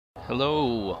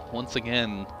Hello, once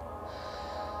again,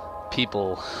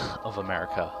 people of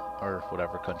America, or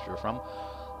whatever country you're from.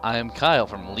 I am Kyle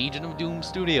from Legion of Doom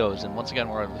Studios, and once again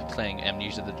we're playing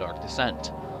Amnesia: The Dark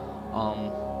Descent.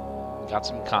 Got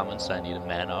some comments that I need to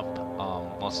man up.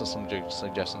 Also some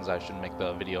suggestions I should make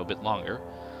the video a bit longer.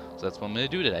 So that's what I'm going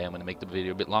to do today. I'm going to make the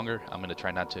video a bit longer. I'm going to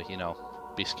try not to,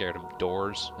 be scared of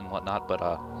doors and whatnot, but,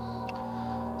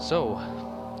 so,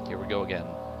 here we go again.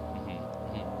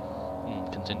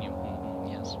 Continue.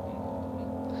 Yes.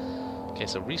 Okay,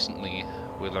 so recently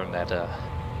we learned that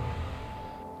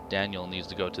Daniel needs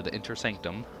to go to the inner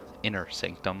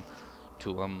sanctum,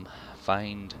 to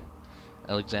find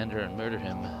Alexander and murder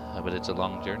him, but it's a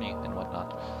long journey and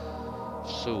whatnot.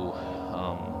 So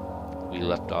we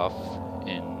left off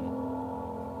in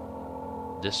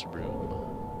this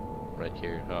room right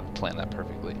here. Planned that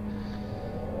perfectly.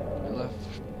 We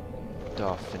left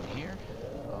off in here.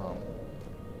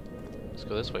 Let's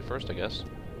go this way first, I guess.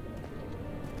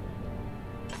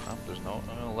 Oh, there's no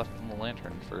left from the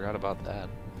lantern. Forgot about that.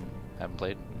 Haven't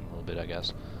played in a little bit, I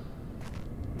guess.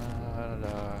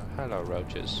 Hello,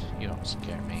 roaches. You don't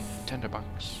scare me.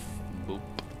 Tinderbox. Boop.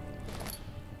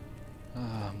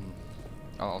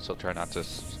 I'll also try not to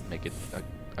make it.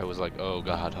 I was like, oh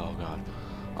god,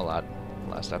 a lot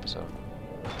last episode.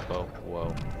 Whoa.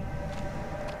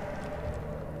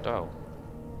 Oh.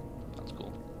 That's cool.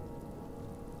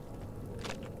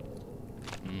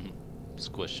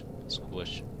 Squish.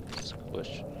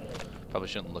 Probably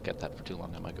shouldn't look at that for too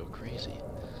long. I might go crazy.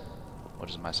 What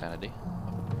is my sanity?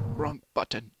 Wrong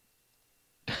button.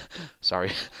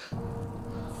 Sorry.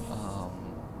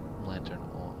 Lantern.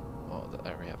 Oh, I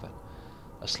already have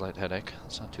a slight headache.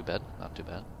 It's not too bad.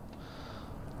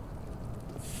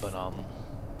 But okay.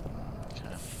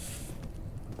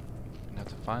 Gonna have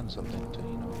to find something to,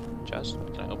 chest.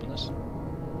 Can I open this?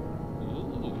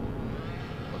 Ooh.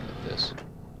 Look at this.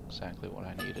 Exactly what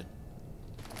I needed.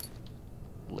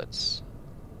 Let's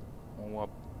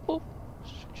boop.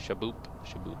 Shaboop.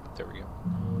 There we go.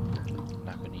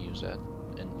 Not going to use that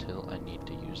until I need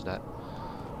to use that.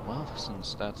 Well,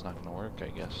 since that's not going to work, I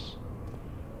guess.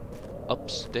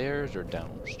 Upstairs or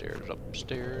downstairs?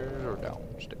 Upstairs or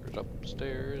downstairs?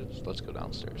 Upstairs. Let's go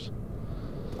downstairs.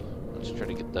 Let's try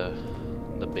to get the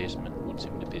basement. Would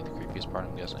seem to be the creepiest part,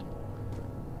 I'm guessing.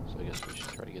 So I guess we should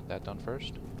try to get that done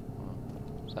first.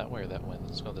 Is that way or that way?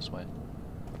 Let's go this way.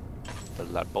 The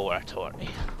laboratory.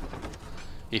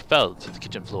 He fell to the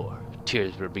kitchen floor.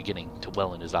 Tears were beginning to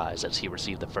well in his eyes as he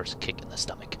received the first kick in the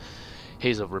stomach.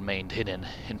 Hazel remained hidden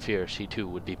in fear she too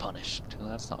would be punished.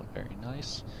 That's not very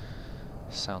nice.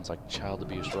 Sounds like child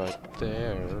abuse right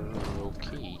there.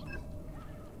 Okay.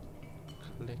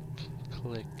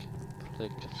 Click.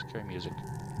 Scary music.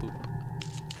 Boop.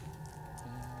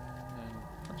 And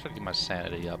I'll try to get my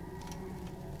sanity up.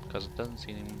 Because it doesn't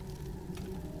seem...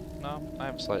 No, I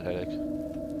have a slight headache.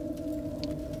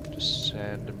 Just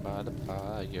standing by the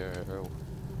fire.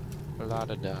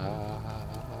 La-da-da.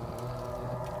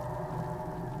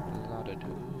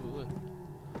 La-da-doo.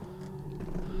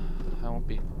 I won't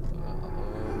be...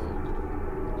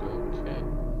 okay.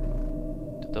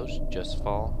 Did those just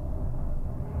fall?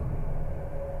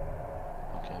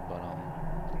 Okay, but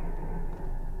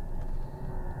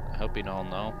I hope you all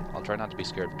know. I'll try not to be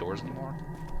scared of doors anymore.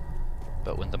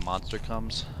 But when the monster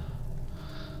comes,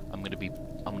 I'm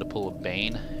gonna pull a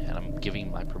Bane, and I'm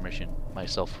giving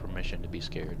myself permission to be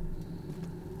scared.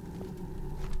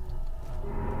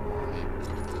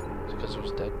 Is it because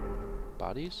there's dead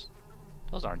bodies?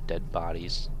 Those aren't dead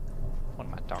bodies. What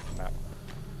am I talking about?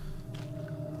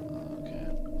 Okay.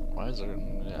 Why is there?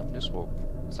 I'm just woke.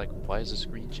 It's like, why is the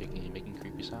screen shaking and making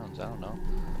creepy sounds? I don't know.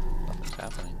 Nothing's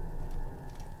happening.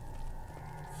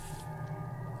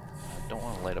 I don't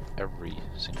want to light up every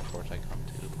single torch I come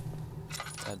to.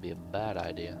 That'd be a bad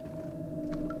idea.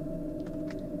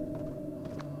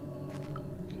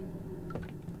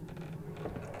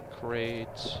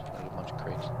 Crates. There's a bunch of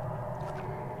crates.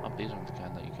 Oh, these aren't the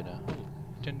kind that you could,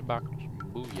 tinderbox.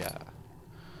 Booyah.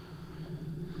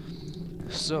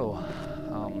 So,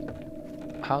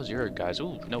 how's your guys?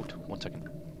 Ooh, note. 1 second.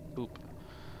 Boop.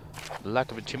 The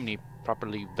lack of a chimney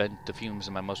properly vent the fumes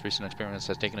in my most recent experiments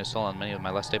has taken its toll on many of my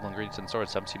less stable ingredients and storage.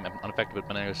 Some seem unaffected, but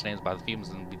many are stains by the fumes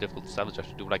and it will be difficult to establish. I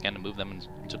should do what I can to move them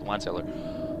into the wine cellar.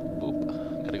 Boop.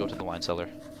 Gotta go to the wine cellar.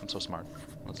 I'm so smart.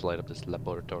 Let's light up this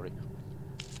laboratory.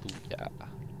 Booyah.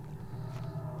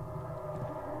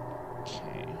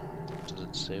 Okay. Does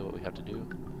it say what we have to do?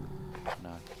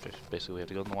 No. Basically, we have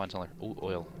to go in the wine cellar. Ooh,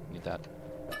 oil. Need that.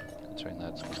 Considering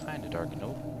that's kind of dark.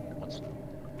 Nope. What's...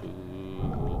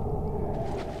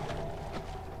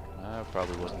 That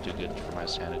probably wasn't too good for my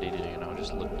sanity to,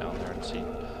 just look down there and see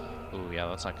Ooh, yeah,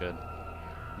 that's not good.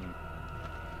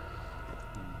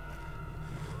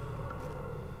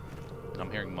 I'm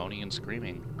hearing moaning and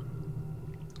screaming.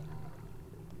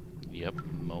 Yep,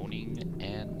 moaning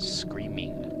and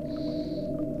screaming.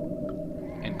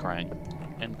 And crying.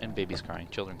 And babies crying,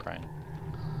 children crying.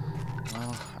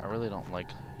 Well, I really don't like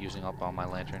using up all my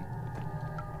lantern.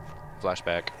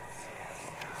 Flashback.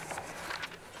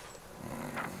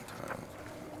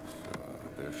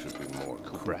 There should be more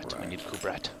Kubrat. We need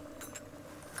Kubrat.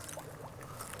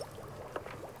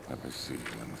 Let me see.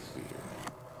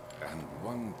 And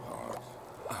one part.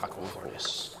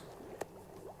 Aquafortis.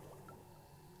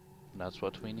 That's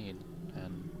what we need.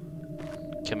 And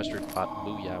chemistry pot.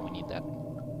 Booyah, we need that.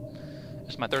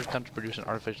 It's my third attempt to produce an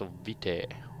artificial vitae.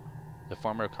 The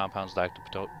former compounds lacked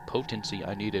the potency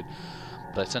I needed,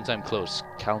 but since I'm close,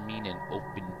 calmine and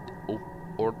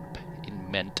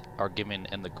orpiment are given,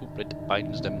 and the couplet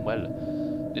binds them well.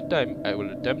 This time, I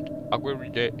will attempt aqua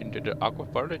vitae into the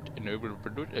aquafortis, and it will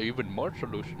produce an even more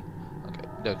solution. Okay,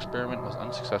 the experiment was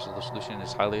unsuccessful. The solution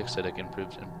is highly acidic and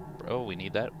proves. Oh, we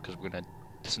need that because we're gonna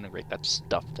disintegrate that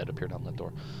stuff that appeared on the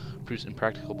door. Proves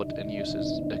impractical, but in use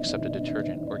is accepted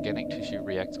detergent. Organic tissue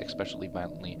reacts especially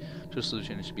violently to a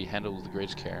solution. It should be handled with the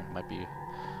greatest care. Might be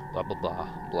blah blah blah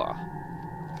blah.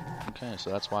 Okay, so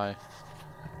that's why.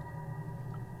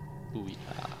 Ooh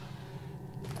yeah.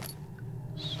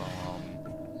 So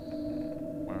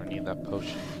we're gonna need that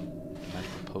potion,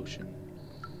 magical potion,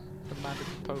 the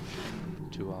magical potion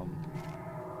to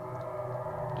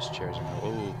Just chairs and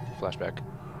oh, flashback.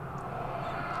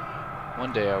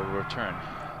 One day I will return.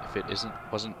 If it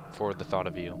wasn't for the thought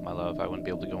of you, my love, I wouldn't be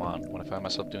able to go on. When I find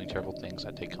myself doing terrible things,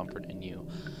 I take comfort in you.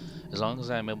 As long as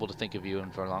I am able to think of you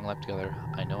and for a long life together,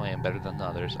 I know I am better than the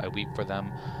others. I weep for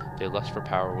them. They lust for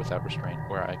power without restraint,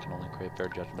 where I can only crave fair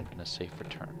judgment and a safe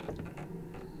return.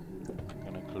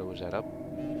 I'm gonna close that up,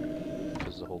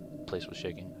 because the whole place was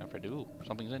shaking. If I do,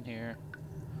 something's in here.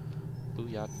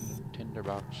 Booyah,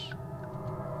 tinderbox.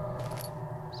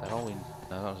 Is that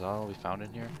all we found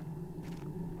in here?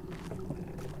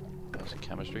 There's a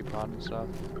chemistry pod and stuff.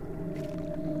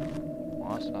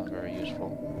 Well, that's not very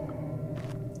useful.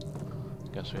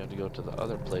 Guess we have to go to the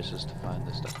other places to find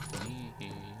the stuff we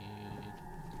need.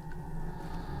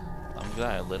 I'm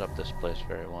glad I lit up this place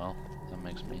very well. That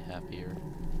makes me happier.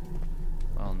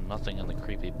 Well, nothing in the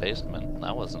creepy basement.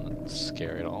 That wasn't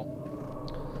scary at all.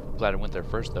 Glad I went there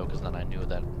first though, because then I knew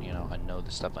that, you know, I know the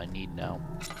stuff I need now.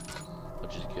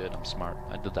 Which is good, I'm smart.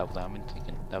 I did that without even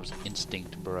thinking. That was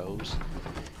instinct, bros.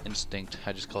 Instinct,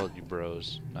 I just called you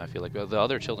bros. I feel like the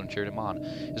other children cheered him on.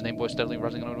 His name voice steadily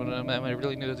rising. I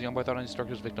really knew that the young boy thought he struck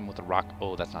his victim with a rock.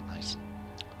 Oh, that's not nice.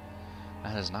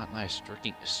 That is not nice.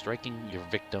 Striking your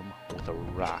victim with a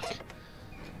rock.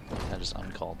 That is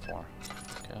uncalled for.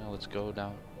 Okay, let's go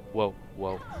down. Whoa,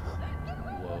 whoa,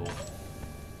 whoa.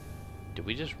 Did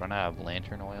we just run out of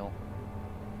lantern oil?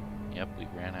 Yep, we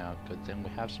ran out. Good thing we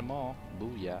have some more.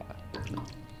 Booyah.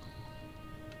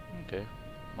 Okay,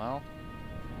 well,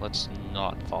 let's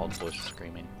not follow the voice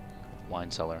screaming. Wine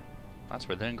cellar. That's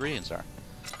where the ingredients are.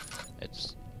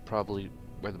 It's probably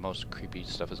where the most creepy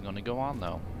stuff is going to go on,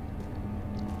 though.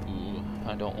 Ooh,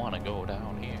 I don't want to go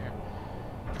down here.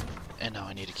 And now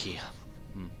I need a key.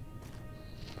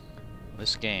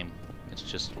 This game, it's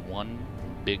just one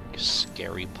big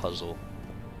scary puzzle.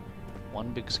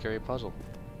 One big scary puzzle.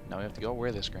 Now we have to go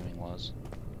where the screaming was.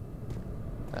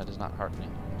 That is not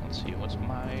heartening. Let's see, what's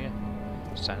my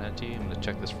sanity? I'm gonna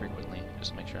check this frequently,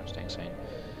 just to make sure I'm staying sane.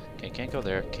 Okay, can't go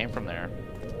there. Came from there.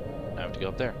 Now I have to go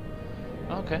up there.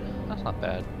 Okay, that's not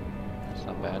bad. That's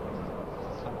not bad.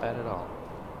 It's not bad at all.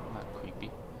 Not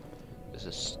creepy. This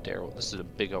is sterile. This is a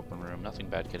big open room. Nothing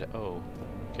bad could. Oh,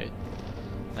 okay.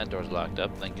 That door's locked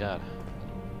up. Thank God.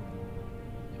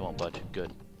 It won't budge.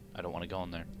 Good. I don't want to go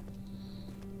in there.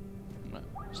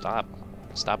 Stop.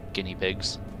 Stop, guinea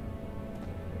pigs.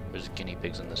 There's guinea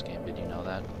pigs in this game. Did you know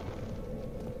that?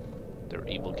 They're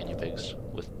evil guinea pigs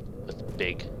with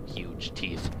big, huge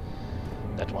teeth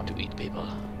that want to eat people.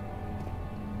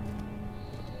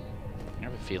 I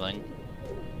have a feeling.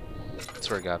 I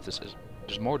swear to God, if this is.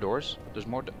 There's more doors. There's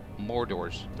more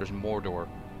doors. There's more door.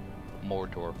 More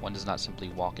door. One does not simply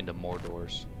walk into more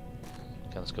doors.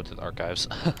 Okay, let's go to the archives.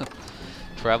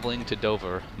 Traveling to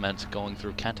Dover meant going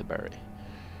through Canterbury.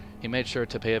 He made sure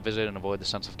to pay a visit and avoid the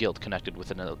sense of guilt connected with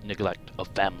the neglect of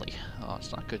family. Oh,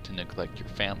 it's not good to neglect your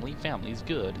family. Family's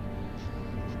good.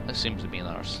 This seems to be in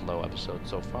our slow episode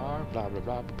so far. Blah, blah,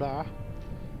 blah, blah,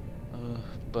 blah.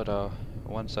 But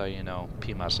once I, you know,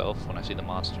 pee myself when I see the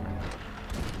monster.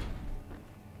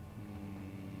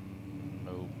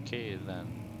 Okay, then.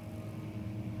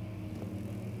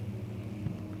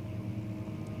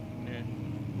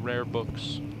 rare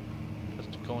books.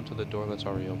 Let's go into the door that's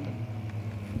already open.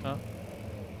 Huh?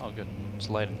 Oh, good. It's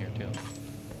light in here, too.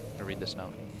 I'll read this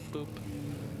note. Boop.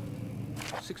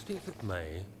 16th of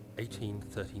May,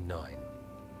 1839.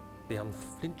 The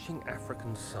unflinching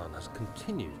African sun has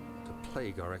continued to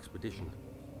plague our expedition,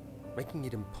 making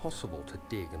it impossible to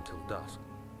dig until dusk.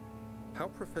 How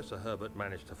Professor Herbert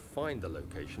managed to find the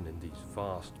location in these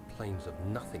vast plains of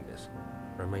nothingness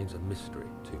remains a mystery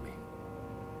to me.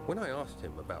 When I asked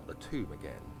him about the tomb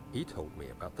again, he told me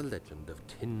about the legend of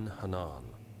Tin Hanan,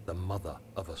 the mother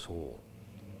of us all.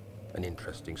 An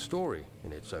interesting story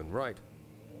in its own right,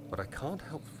 but I can't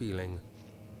help feeling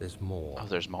there's more. Oh,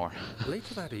 there's more.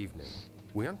 Later that evening,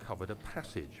 we uncovered a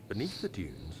passage beneath the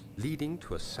dunes leading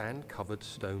to a sand-covered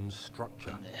stone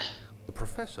structure. The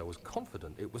professor was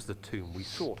confident it was the tomb we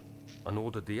sought and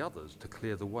ordered the others to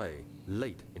clear the way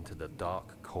late into the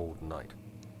dark, cold night.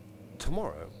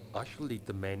 Tomorrow, I shall lead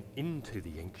the men into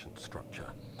the ancient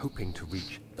structure, hoping to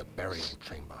reach the burial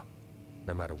chamber.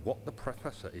 No matter what the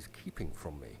professor is keeping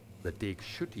from me, the dig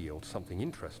should yield something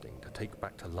interesting to take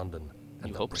back to London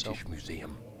and the British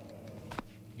Museum.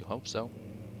 You hope so.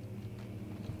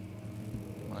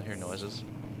 I hear noises.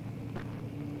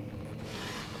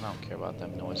 I don't care about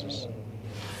them noises.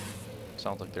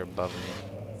 Sounds like they're above me.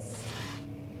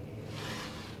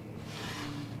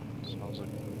 Sounds like...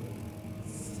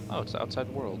 Oh, it's the outside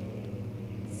world.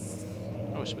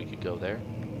 I wish we could go there.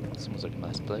 Seems like a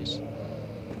nice place.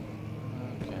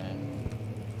 Okay.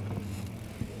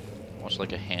 Watch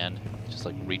like a hand just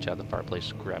like reach out the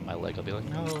fireplace, grab my leg. I'll be like,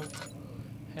 no.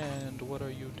 Hand, what are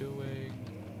you doing?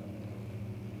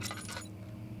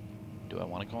 Do I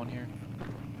want to go in here?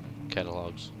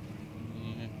 Catalogs.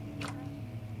 Yeah.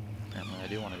 Apparently I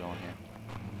do want to go in here.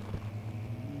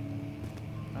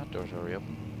 That door's already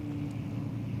open.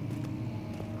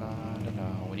 I don't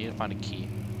know. We need to find a key.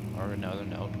 Or another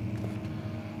note.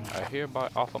 I hereby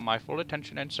offer my full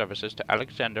attention and services to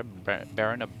Alexander,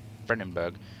 Baron of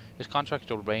Brennenburg. His contract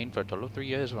will reign for a total of 3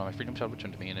 years, while my freedom shall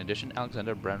return to me. In addition,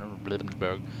 Alexander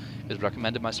Brennenburg has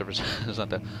recommended my services at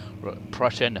the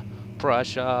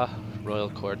Prussia Royal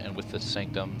Court and with the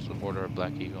Sanctums of Order of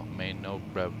Black Eagle. May no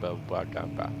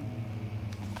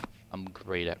I'm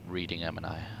great at reading, am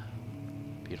I?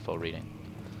 Beautiful reading.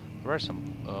 There are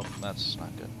some... Oh, that's not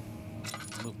good.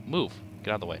 Move!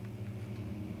 Get out of the way.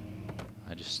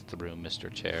 I just threw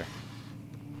Mr. Chair.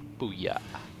 Booyah!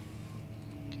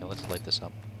 Okay, let's light this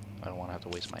up. I don't want to have to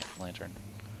waste my lantern.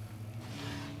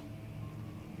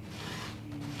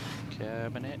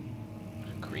 Cabinet.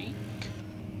 Creek.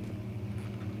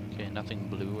 Okay, nothing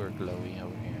blue or glowy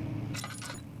over here.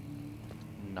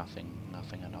 Nothing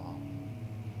at all.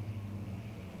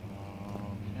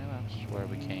 Okay, that's where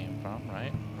we came from,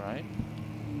 right? Right?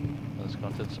 Let's go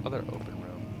into this other open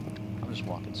room. I'm just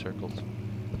walking circles.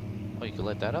 Oh, you can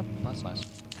light that up? That's nice.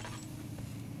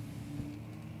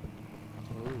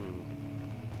 Ooh.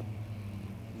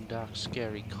 Dark,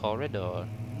 scary corridor.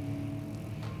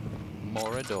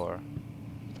 Morador.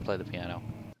 Play the piano.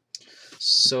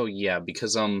 So yeah,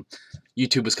 because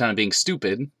YouTube was kind of being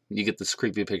stupid, you get this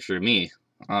creepy picture of me.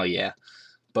 Oh yeah.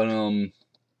 But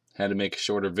had to make a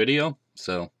shorter video,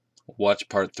 so watch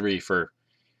part 3 for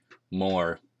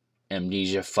more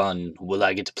Amnesia fun. Will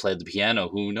I get to play the piano?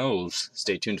 Who knows?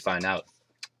 Stay tuned to find out.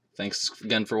 Thanks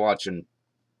again for watching.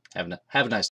 Have a nice